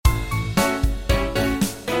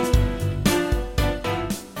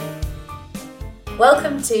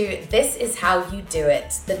Welcome to This Is How You Do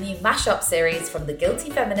It, the new mashup series from The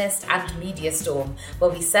Guilty Feminist and Media Storm,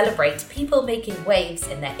 where we celebrate people making waves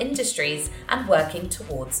in their industries and working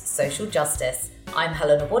towards social justice. I'm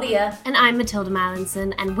Helena Wardia. And I'm Matilda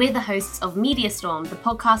Mallinson, and we're the hosts of Media Storm, the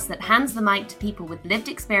podcast that hands the mic to people with lived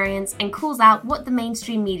experience and calls out what the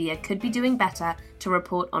mainstream media could be doing better to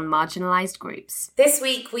report on marginalised groups. This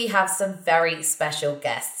week we have some very special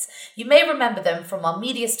guests. You may remember them from our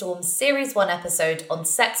Media Storm Series 1 episode on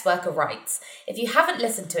sex worker rights. If you haven't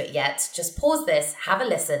listened to it yet, just pause this, have a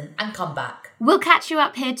listen and come back. We'll catch you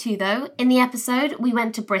up here too though. In the episode, we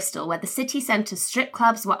went to Bristol, where the city centre strip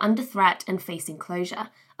clubs were under threat and facing closure.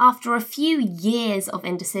 After a few years of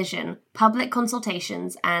indecision, public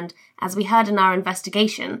consultations and, as we heard in our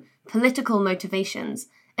investigation, political motivations,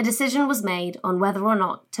 a decision was made on whether or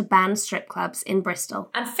not to ban strip clubs in Bristol.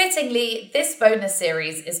 And fittingly, this bonus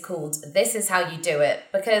series is called This Is How You Do It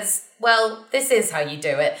because, well, this is how you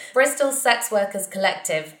do it. Bristol Sex Workers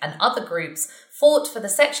Collective and other groups fought for the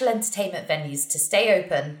sexual entertainment venues to stay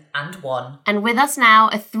open and won. And with us now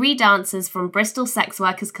are three dancers from Bristol Sex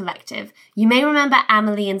Workers Collective. You may remember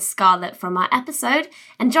Amelie and Scarlett from our episode,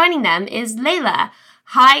 and joining them is Layla.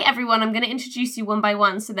 Hi everyone, I'm going to introduce you one by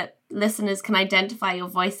one so that listeners can identify your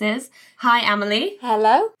voices. Hi Amelie.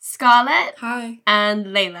 Hello. Scarlett. Hi. And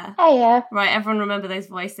Layla. Hiya. Right, everyone remember those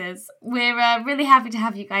voices. We're really happy to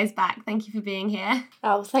have you guys back. Thank you for being here.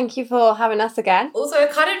 Oh, thank you for having us again. Also, I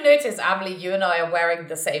kind of noticed, Amelie, you and I are wearing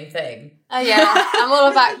the same thing. Oh yeah, I'm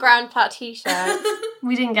all about ground pat t-shirts.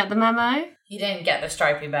 We didn't get the memo. You didn't get the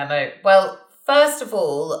stripy memo. Well, first of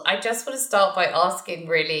all, I just want to start by asking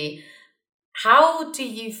really, how do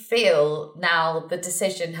you feel now the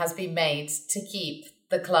decision has been made to keep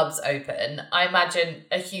the clubs open? I imagine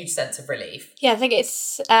a huge sense of relief. Yeah, I think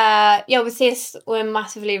it's, obviously we're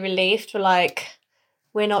massively relieved.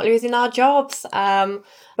 We're not losing our jobs.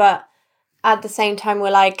 But at the same time,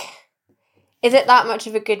 we're like, is it that much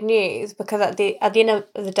of a good news? Because at the end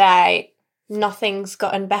of the day, nothing's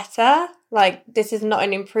gotten better. Like, this is not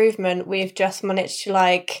an improvement. We've just managed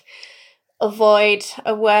to, avoid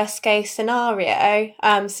a worst case scenario.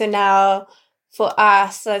 So now for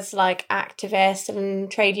us as activists and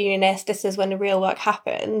trade unionists, this is when the real work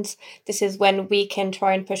happens. This is when we can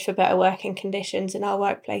try and push for better working conditions in our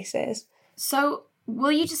workplaces. So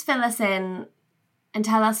will you just fill us in and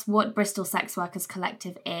tell us what Bristol Sex Workers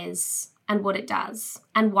Collective is and what it does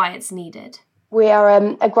and why it's needed? We are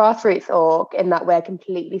a grassroots org in that we're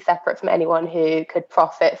completely separate from anyone who could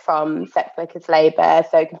profit from sex workers' labour,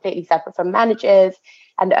 so completely separate from managers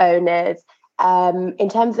and owners. In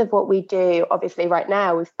terms of what we do, obviously right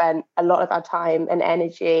now we've spent a lot of our time and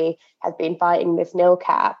energy has been fighting this nil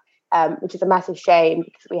cap, which is a massive shame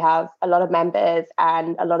because we have a lot of members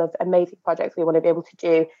and a lot of amazing projects we want to be able to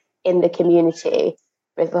do in the community.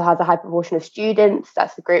 Bristol has a high proportion of students.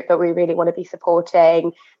 That's the group that we really want to be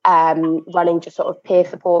supporting, running just sort of peer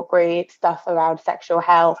support groups, stuff around sexual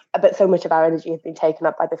health. But so much of our energy has been taken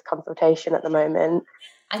up by this consultation at the moment.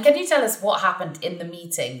 And can you tell us what happened in the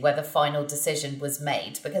meeting where the final decision was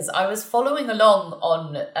made? Because I was following along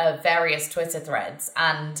on various Twitter threads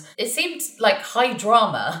and it seemed like high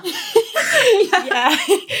drama. Yeah,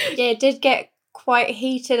 it did get quite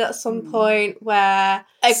heated at some point where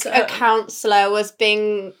a counsellor was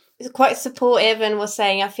being quite supportive and was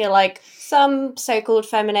saying, I feel like some so-called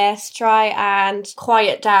feminists try and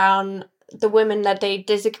quiet down the women that they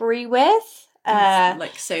disagree with.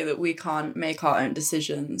 Say that we can't make our own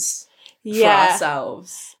decisions for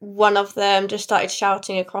ourselves. One of them just started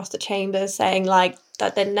shouting across the chambers saying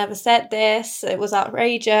that they'd never said this, it was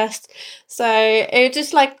outrageous. So it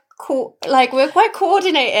just we're quite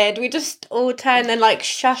coordinated. We just all turned and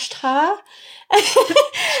shushed her. She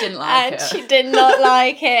didn't like it. She did not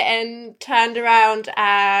like it and turned around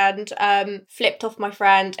and flipped off my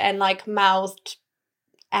friend and mouthed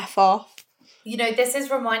F off. You know, this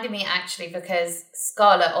is reminding me actually because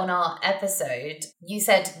Scarlett, on our episode, you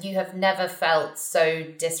said you have never felt so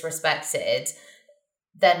disrespected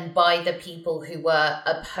than by the people who were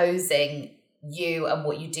opposing you and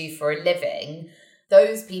what you do for a living.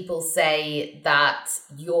 Those people say that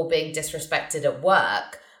you're being disrespected at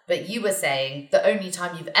work, but you were saying the only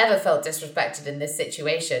time you've ever felt disrespected in this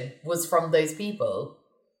situation was from those people.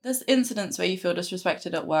 There's incidents where you feel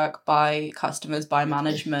disrespected at work by customers, by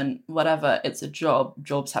management, whatever. It's a job.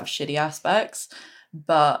 Jobs have shitty aspects.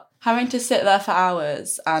 But having to sit there for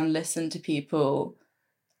hours and listen to people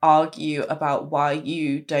argue about why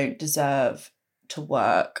you don't deserve to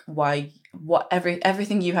work, why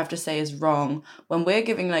everything you have to say is wrong, when we're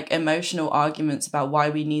giving like emotional arguments about why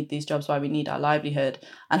we need these jobs, why we need our livelihood,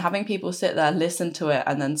 and having people sit there, listen to it,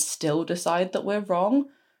 and then still decide that we're wrong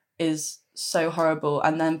is so horrible.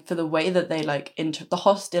 And then for the way that they like the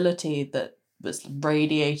hostility that was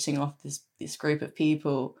radiating off this group of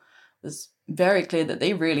people was very clear that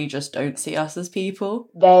they really just don't see us as people.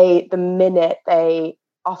 The minute they,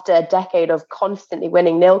 after a decade of constantly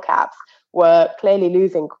winning nil caps, were clearly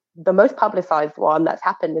losing the most publicized one that's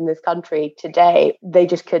happened in this country today, they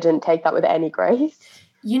just couldn't take that with any grace.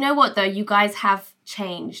 You know what, though? You guys have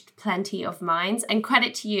changed plenty of minds, and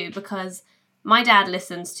credit to you, because my dad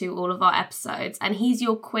listens to all of our episodes and he's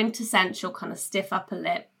your quintessential kind of stiff upper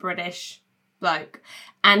lip British bloke.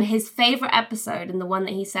 And his favourite episode, and the one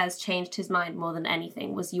that he says changed his mind more than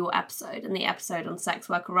anything, was your episode, and the episode on sex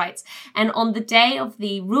worker rights. And on the day of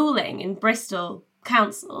the ruling in Bristol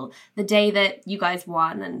Council, the day that you guys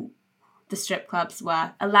won and the strip clubs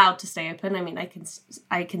were allowed to stay open, I mean,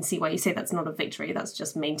 I can see why you say that's not a victory, that's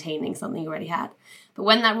just maintaining something you already had. But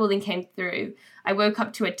when that ruling came through, I woke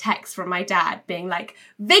up to a text from my dad being like,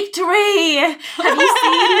 "Victory! Have you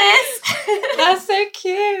seen this?" That's so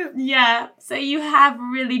cute. Yeah, so you have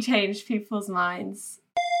really changed people's minds.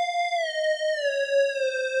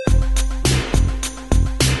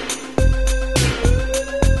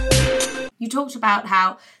 You talked about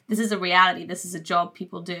how this is a reality, this is a job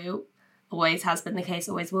people do, always has been the case,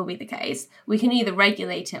 always will be the case. We can either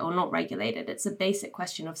regulate it or not regulate it. It's a basic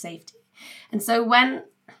question of safety. And so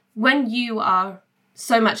when you are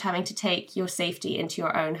so much having to take your safety into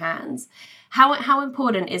your own hands, how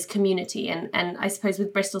important is community? And I suppose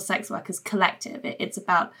with Bristol Sex Workers Collective, it's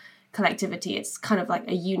about collectivity. It's kind of like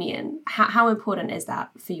a union. How important is that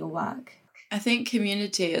for your work? I think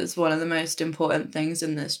community is one of the most important things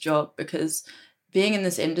in this job, because being in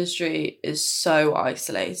this industry is so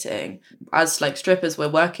isolating. As like strippers, we're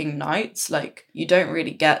working nights, like you don't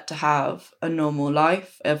really get to have a normal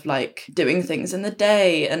life of like doing things in the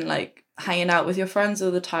day and like hanging out with your friends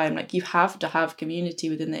all the time. Like you have to have community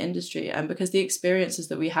within the industry, and because the experiences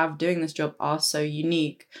that we have doing this job are so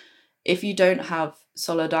unique, if you don't have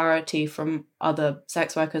solidarity from other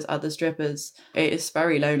sex workers, other strippers, it is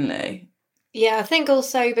very lonely. Yeah, I think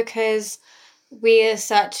also because we are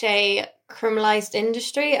such a criminalised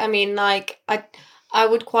industry. I mean, like, I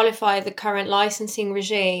would qualify the current licensing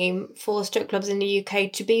regime for strip clubs in the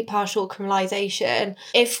UK to be partial criminalisation.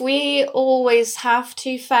 If we always have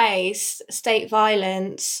to face state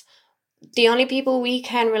violence, the only people we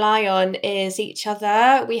can rely on is each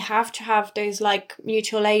other. We have to have those like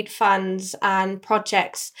mutual aid funds and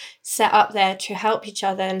projects set up there to help each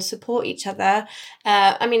other and support each other.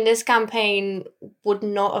 I mean, this campaign would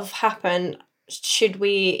not have happened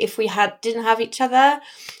if we didn't have each other,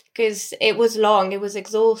 because it was long, it was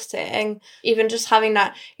exhausting. Even just having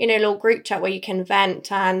that, little group chat where you can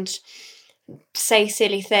vent and say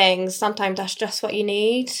silly things, sometimes that's just what you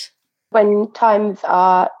need. When times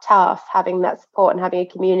are tough, having that support and having a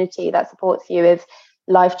community that supports you is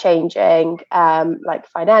life-changing, like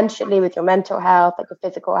financially, with your mental health, like your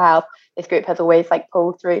physical health. This group has always like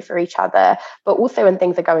pulled through for each other, but also when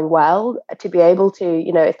things are going well, to be able to,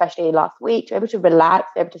 especially last week, to be able to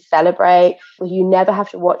relax, be able to celebrate. You never have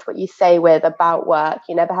to watch what you say with about work.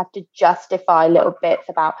 You never have to justify little bits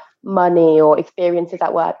about money or experiences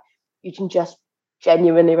at work. You can just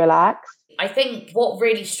genuinely relax. I think what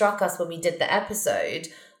really struck us when we did the episode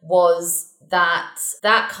was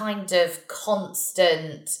that kind of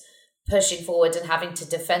constant pushing forward and having to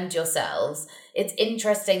defend yourselves. It's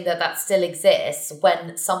interesting that still exists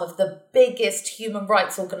when some of the biggest human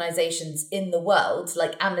rights organisations in the world,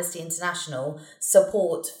 like Amnesty International,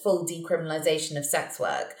 support full decriminalisation of sex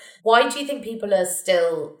work. Why do you think people are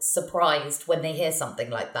still surprised when they hear something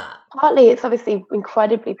like that? Partly it's obviously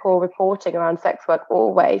incredibly poor reporting around sex work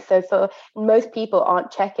always. So most people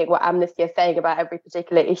aren't checking what Amnesty are saying about every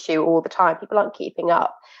particular issue all the time. People aren't keeping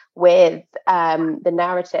up with the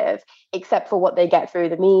narrative, except for what they get through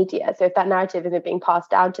the media. So if that narrative isn't being passed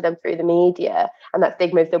down to them through the media, and that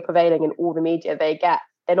stigma is still prevailing in all the media they get,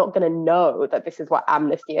 they're not going to know that this is what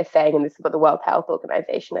Amnesty is saying and this is what the World Health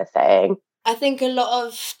Organization is saying. I think a lot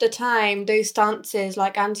of the time, those stances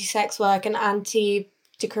like anti-sex work and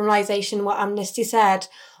anti-decriminalisation, what Amnesty said,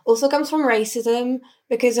 also comes from racism,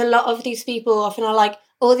 because a lot of these people often are like,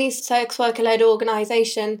 all these sex worker-led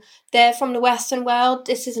organisations, they're from the Western world.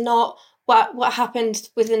 This is not what happened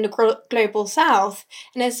within the global South.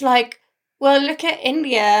 And it's like, well, look at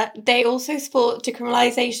India. They also support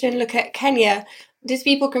decriminalisation. Look at Kenya. These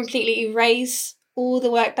people completely erase all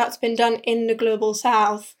the work that's been done in the global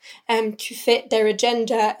south to fit their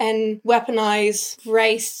agenda and weaponize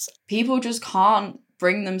race. People just can't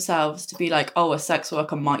bring themselves to be like, oh, a sex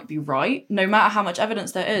worker might be right. No matter how much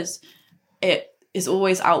evidence there is, it is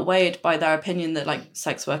always outweighed by their opinion that, like,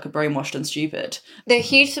 sex worker brainwashed and stupid. The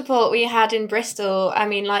huge support we had in Bristol, I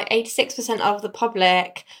mean, like 86% of the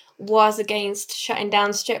public was against shutting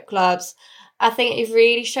down strip clubs. I think it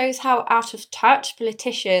really shows how out of touch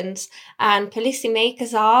politicians and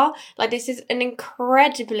policymakers are. Like, this is an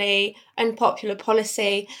incredibly unpopular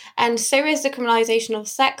policy, and so is the criminalisation of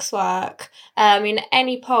sex work. In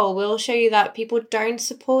any poll will show you that people don't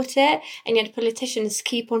support it, and yet politicians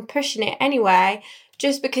keep on pushing it anyway,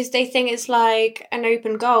 just because they think it's like an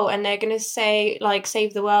open goal and they're going to say, like,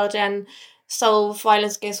 save the world and solve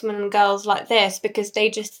violence against women and girls like this, because they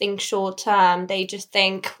just think short term. They just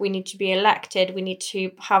think we need to be elected, we need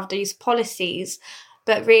to have these policies,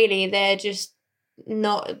 but really they're just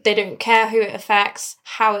not, they don't care who it affects,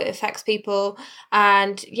 how it affects people,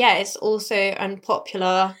 and yeah, it's also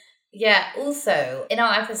unpopular. Yeah, also in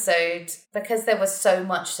our episode, because there was so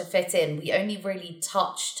much to fit in, we only really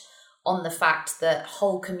touched on the fact that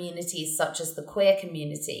whole communities such as the queer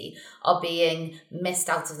community are being missed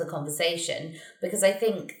out of the conversation, because I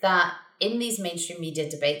think that in these mainstream media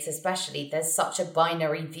debates especially, there's such a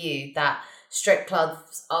binary view that strip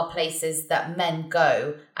clubs are places that men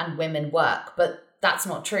go and women work, but that's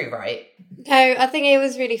not true, right? No, I think it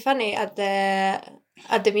was really funny at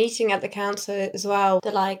the meeting at the council as well. The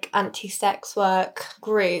like anti-sex work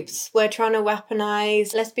groups were trying to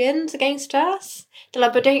weaponize lesbians against us. They're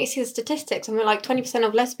like, but don't you see the statistics? And we're like, 20%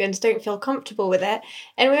 of lesbians don't feel comfortable with it.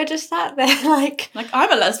 And we were just sat there like,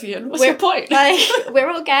 I'm a lesbian. What's your point? Like, we're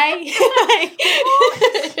all gay.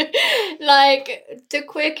 Like, the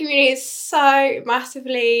queer community is so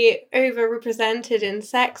massively overrepresented in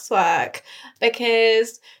sex work,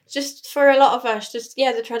 because just for a lot of us,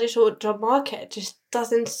 the traditional job market just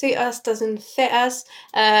doesn't suit us, doesn't fit us.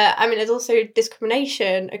 There's also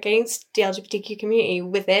discrimination against the LGBTQ community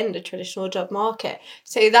within the traditional job market.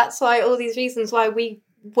 So that's why all these reasons why we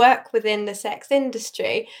work within the sex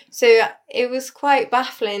industry. So it was quite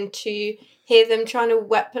baffling to hear them trying to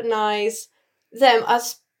weaponize them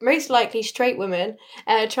as most likely straight women,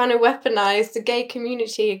 trying to weaponize the gay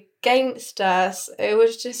community against us. It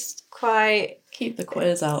was just quite... Keep the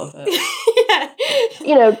queers out of it.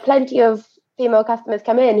 Yeah. Plenty of female customers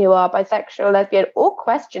come in who are bisexual, lesbian, or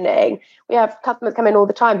questioning. We have customers come in all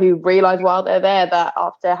the time who realise while they're there that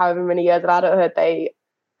after however many years of adulthood, they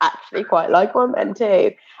actually quite like women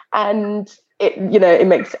too. And it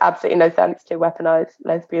makes absolutely no sense to weaponise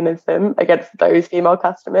lesbianism against those female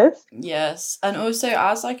customers. Yes, and also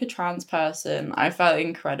as like a trans person, I felt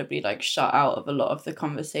incredibly like shut out of a lot of the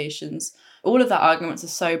conversations. All of the arguments are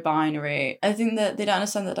so binary. I think that they don't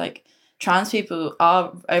understand that like trans people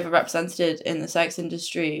are overrepresented in the sex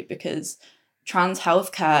industry because trans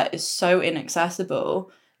healthcare is so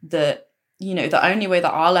inaccessible that, the only way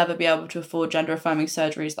that I'll ever be able to afford gender affirming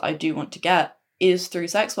surgeries that I do want to get is through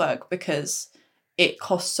sex work, because it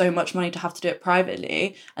costs so much money to have to do it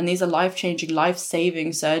privately. And these are life-changing, life-saving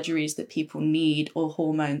surgeries that people need, or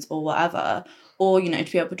hormones or whatever, or,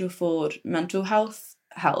 to be able to afford mental health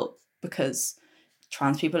help, because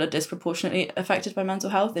trans people are disproportionately affected by mental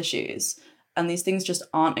health issues. And these things just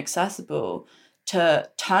aren't accessible. To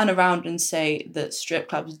turn around and say that strip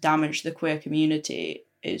clubs damage the queer community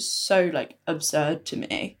is so like absurd to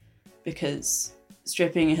me, because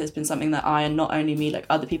stripping has been something that I, and not only me, like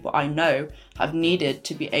other people I know, have needed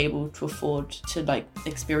to be able to afford to like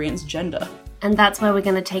experience gender. And that's where we're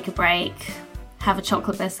going to take a break, have a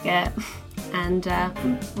chocolate biscuit, and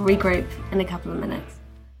regroup in a couple of minutes.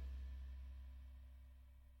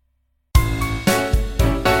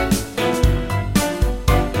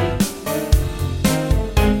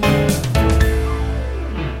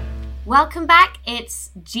 Welcome back.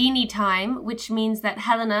 It's genie time, which means that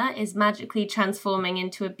Helena is magically transforming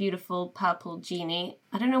into a beautiful purple genie.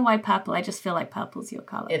 I don't know why purple, I just feel like purple's your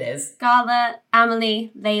colour. It is. Scarlett,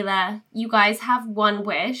 Amelie, Layla, you guys have one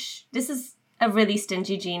wish. This is a really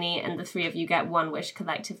stingy genie, and the three of you get one wish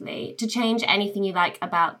collectively to change anything you like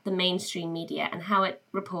about the mainstream media and how it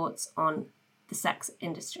reports on the sex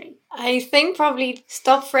industry. I think probably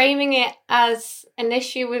stop framing it as an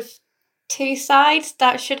issue with two sides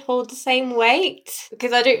that should hold the same weight,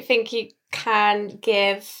 because I don't think you can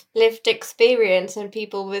give lived experience and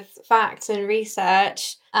people with facts and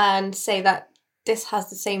research and say that this has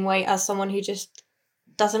the same weight as someone who just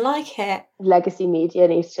doesn't like it. Legacy media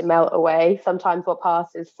needs to melt away. Sometimes what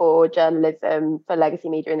passes for journalism for legacy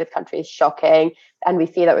media in this country is shocking. And we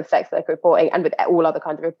see that with sex worker reporting and with all other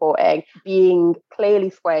kinds of reporting, being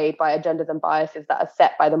clearly swayed by agendas and biases that are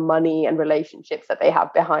set by the money and relationships that they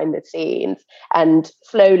have behind the scenes. And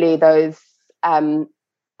slowly those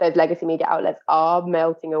legacy media outlets are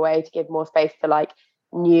melting away to give more space to like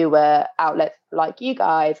newer outlets like you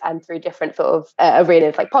guys, and through different sort of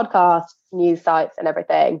arenas like podcasts, news sites and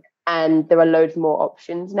everything. And there are loads more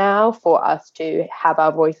options now for us to have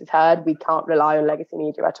our voices heard. We can't rely on legacy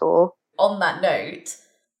media at all. On that note,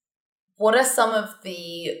 what are some of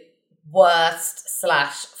the worst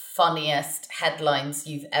 / funniest headlines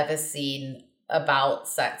you've ever seen about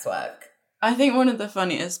sex work? I think one of the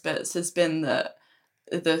funniest bits has been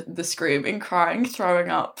the screaming, crying, throwing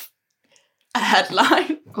up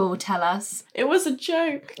headline. Oh, tell us. It was a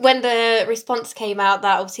joke. When the response came out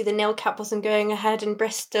that obviously the nil cap wasn't going ahead in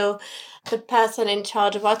Bristol, the person in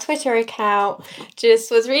charge of our Twitter account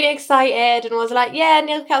just was really excited and was like, yeah,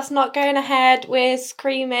 nil cap's not going ahead, we're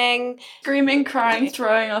screaming, crying,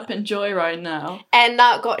 throwing up in joy right now. And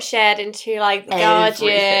that got shared into like the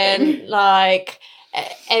Guardian, like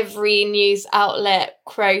every news outlet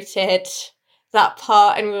quoted that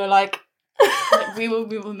part, and we were like, we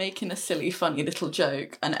were making a silly, funny little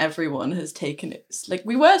joke, and everyone has taken it. Like,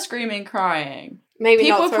 we were screaming, crying. Maybe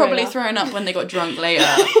people not were probably up. throwing up when they got drunk later,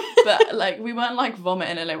 but like we weren't like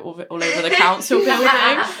vomiting all over the council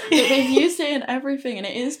building. They've used it in everything, and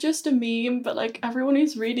it is just a meme. But like everyone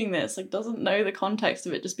who's reading this like doesn't know the context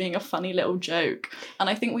of it just being a funny little joke. And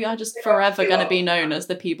I think we are just forever going to be known as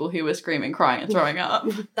the people who were screaming, crying, and throwing up.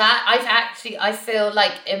 I feel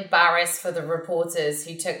like embarrassed for the reporters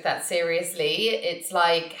who took that seriously. It's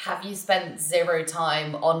like, have you spent zero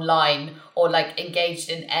time online or like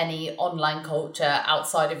engaged in any online culture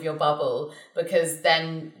outside of your bubble? Because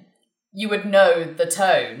then you would know the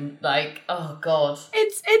tone. Like, oh god,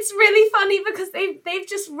 it's really funny because they've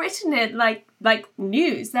just written it like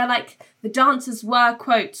news. They're like, the dancers were,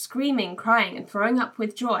 quote, screaming, crying and throwing up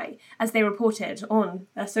with joy as they reported on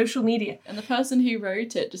their social media. And the person who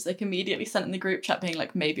wrote it just like immediately sent in the group chat being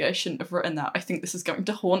like, maybe I shouldn't have written that. I think this is going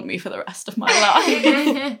to haunt me for the rest of my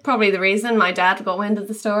life. Probably the reason my dad got wind of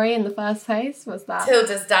the story in the first place was that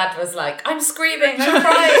Tilda's dad was like, I'm screaming, I'm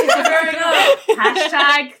crying, I'm throwing up.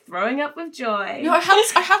 Hashtag throwing up with joy. No, I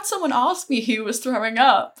had someone ask me who was throwing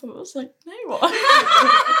up. I was like, no one.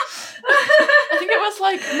 I think it was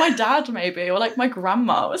like my dad maybe, or like my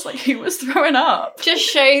grandma was like, who was throwing up. Just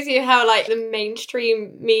shows you how like the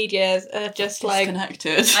mainstream media are just like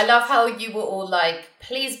disconnected. I love how you were all like,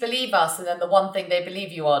 please believe us, and then the one thing they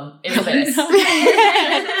believe you on is this.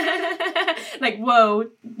 Like, whoa,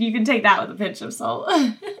 you can take that with a pinch of salt.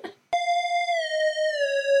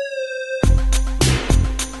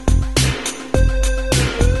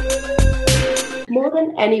 More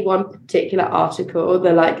than any one particular article,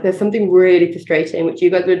 there's something really frustrating, which you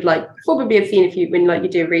guys would like probably have seen if you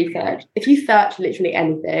do research. If you search literally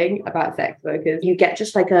anything about sex workers, you get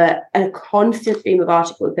just like a constant stream of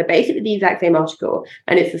articles. They're basically the exact same article,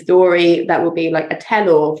 and it's a story that will be like a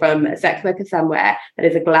tell-all from a sex worker somewhere that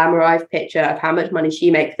is a glamorized picture of how much money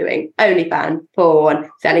she makes doing OnlyFans, porn,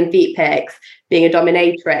 selling feet pics, being a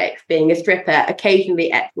dominatrix, being a stripper, occasionally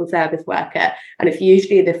ethical service worker. And it's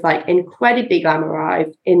usually this like incredibly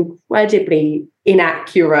glamorized, incredibly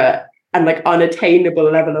inaccurate and like unattainable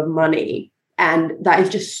level of money. And that is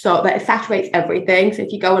just that it saturates everything. So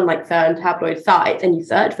if you go on like certain tabloid sites and you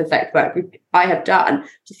search for sex work, which I have done,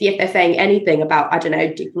 to see if they're saying anything about, I don't know,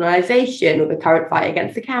 decriminalisation or the current fight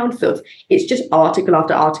against the councils, it's just article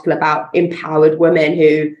after article about empowered women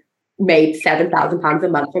who made £7,000 a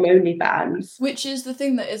month from OnlyFans. Which is the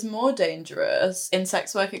thing that is more dangerous in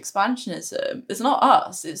sex work expansionism. It's not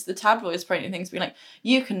us, it's the tabloids printing things being like,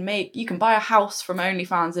 you can buy a house from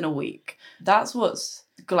OnlyFans in a week. That's what's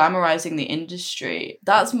glamorizing the industry.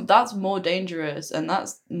 That's more dangerous, and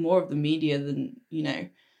that's more of the media than,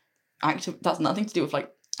 that's nothing to do with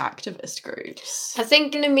like activist groups. I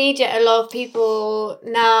think in the media, a lot of people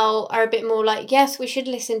now are a bit more like, yes, we should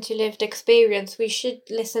listen to lived experience. We should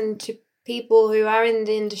listen to people who are in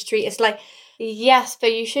the industry. It's like, yes,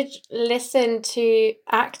 but you should listen to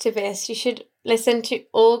activists. You should listen to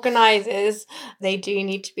organisers. They do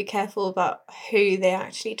need to be careful about who they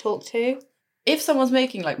actually talk to. If someone's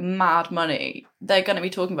making like mad money, they're going to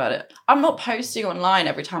be talking about it. I'm not posting online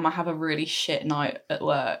every time I have a really shit night at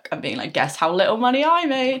work and being like, guess how little money I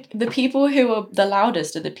made. The people who are the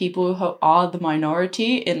loudest are the people who are the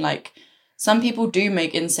minority in like, some people do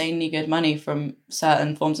make insanely good money from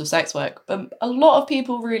certain forms of sex work, but a lot of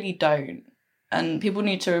people really don't. And people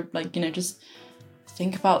need to like, just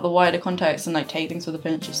think about the wider context and like take things with a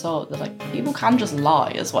pinch of salt, that like people can just lie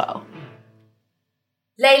as well.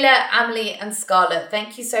 Layla, Amelie and Scarlett,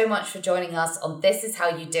 thank you so much for joining us on This Is How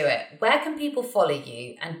You Do It. Where can people follow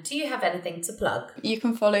you, and do you have anything to plug? You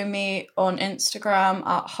can follow me on Instagram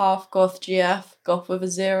at halfgothgf, goth with a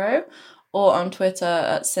 0, or on Twitter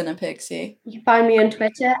at Cinepixie. You can find me on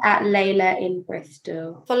Twitter at Layla in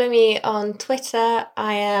Bristol. Follow me on Twitter.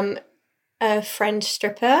 I am a French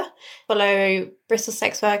stripper. Follow Bristol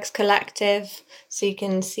Sex Workers Collective so you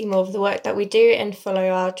can see more of the work that we do, and follow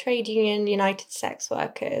our trade union, United Sex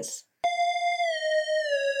Workers.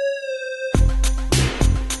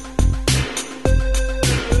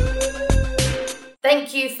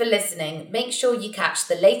 Thank you for listening. Make sure you catch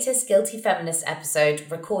the latest Guilty Feminist episode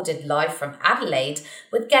recorded live from Adelaide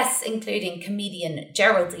with guests including comedian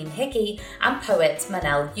Geraldine Hickey and poet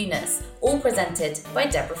Manel Yunus, all presented by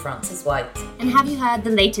Deborah Francis-White. And have you heard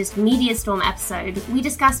the latest Media Storm episode? We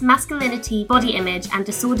discuss masculinity, body image and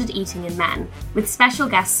disordered eating in men, with special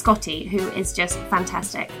guest Scotty, who is just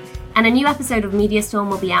fantastic. And a new episode of Media Storm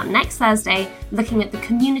will be out next Thursday, looking at the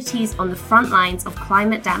communities on the front lines of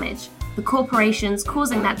climate damage, the corporations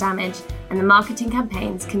causing that damage, and the marketing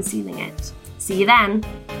campaigns concealing it. See you then!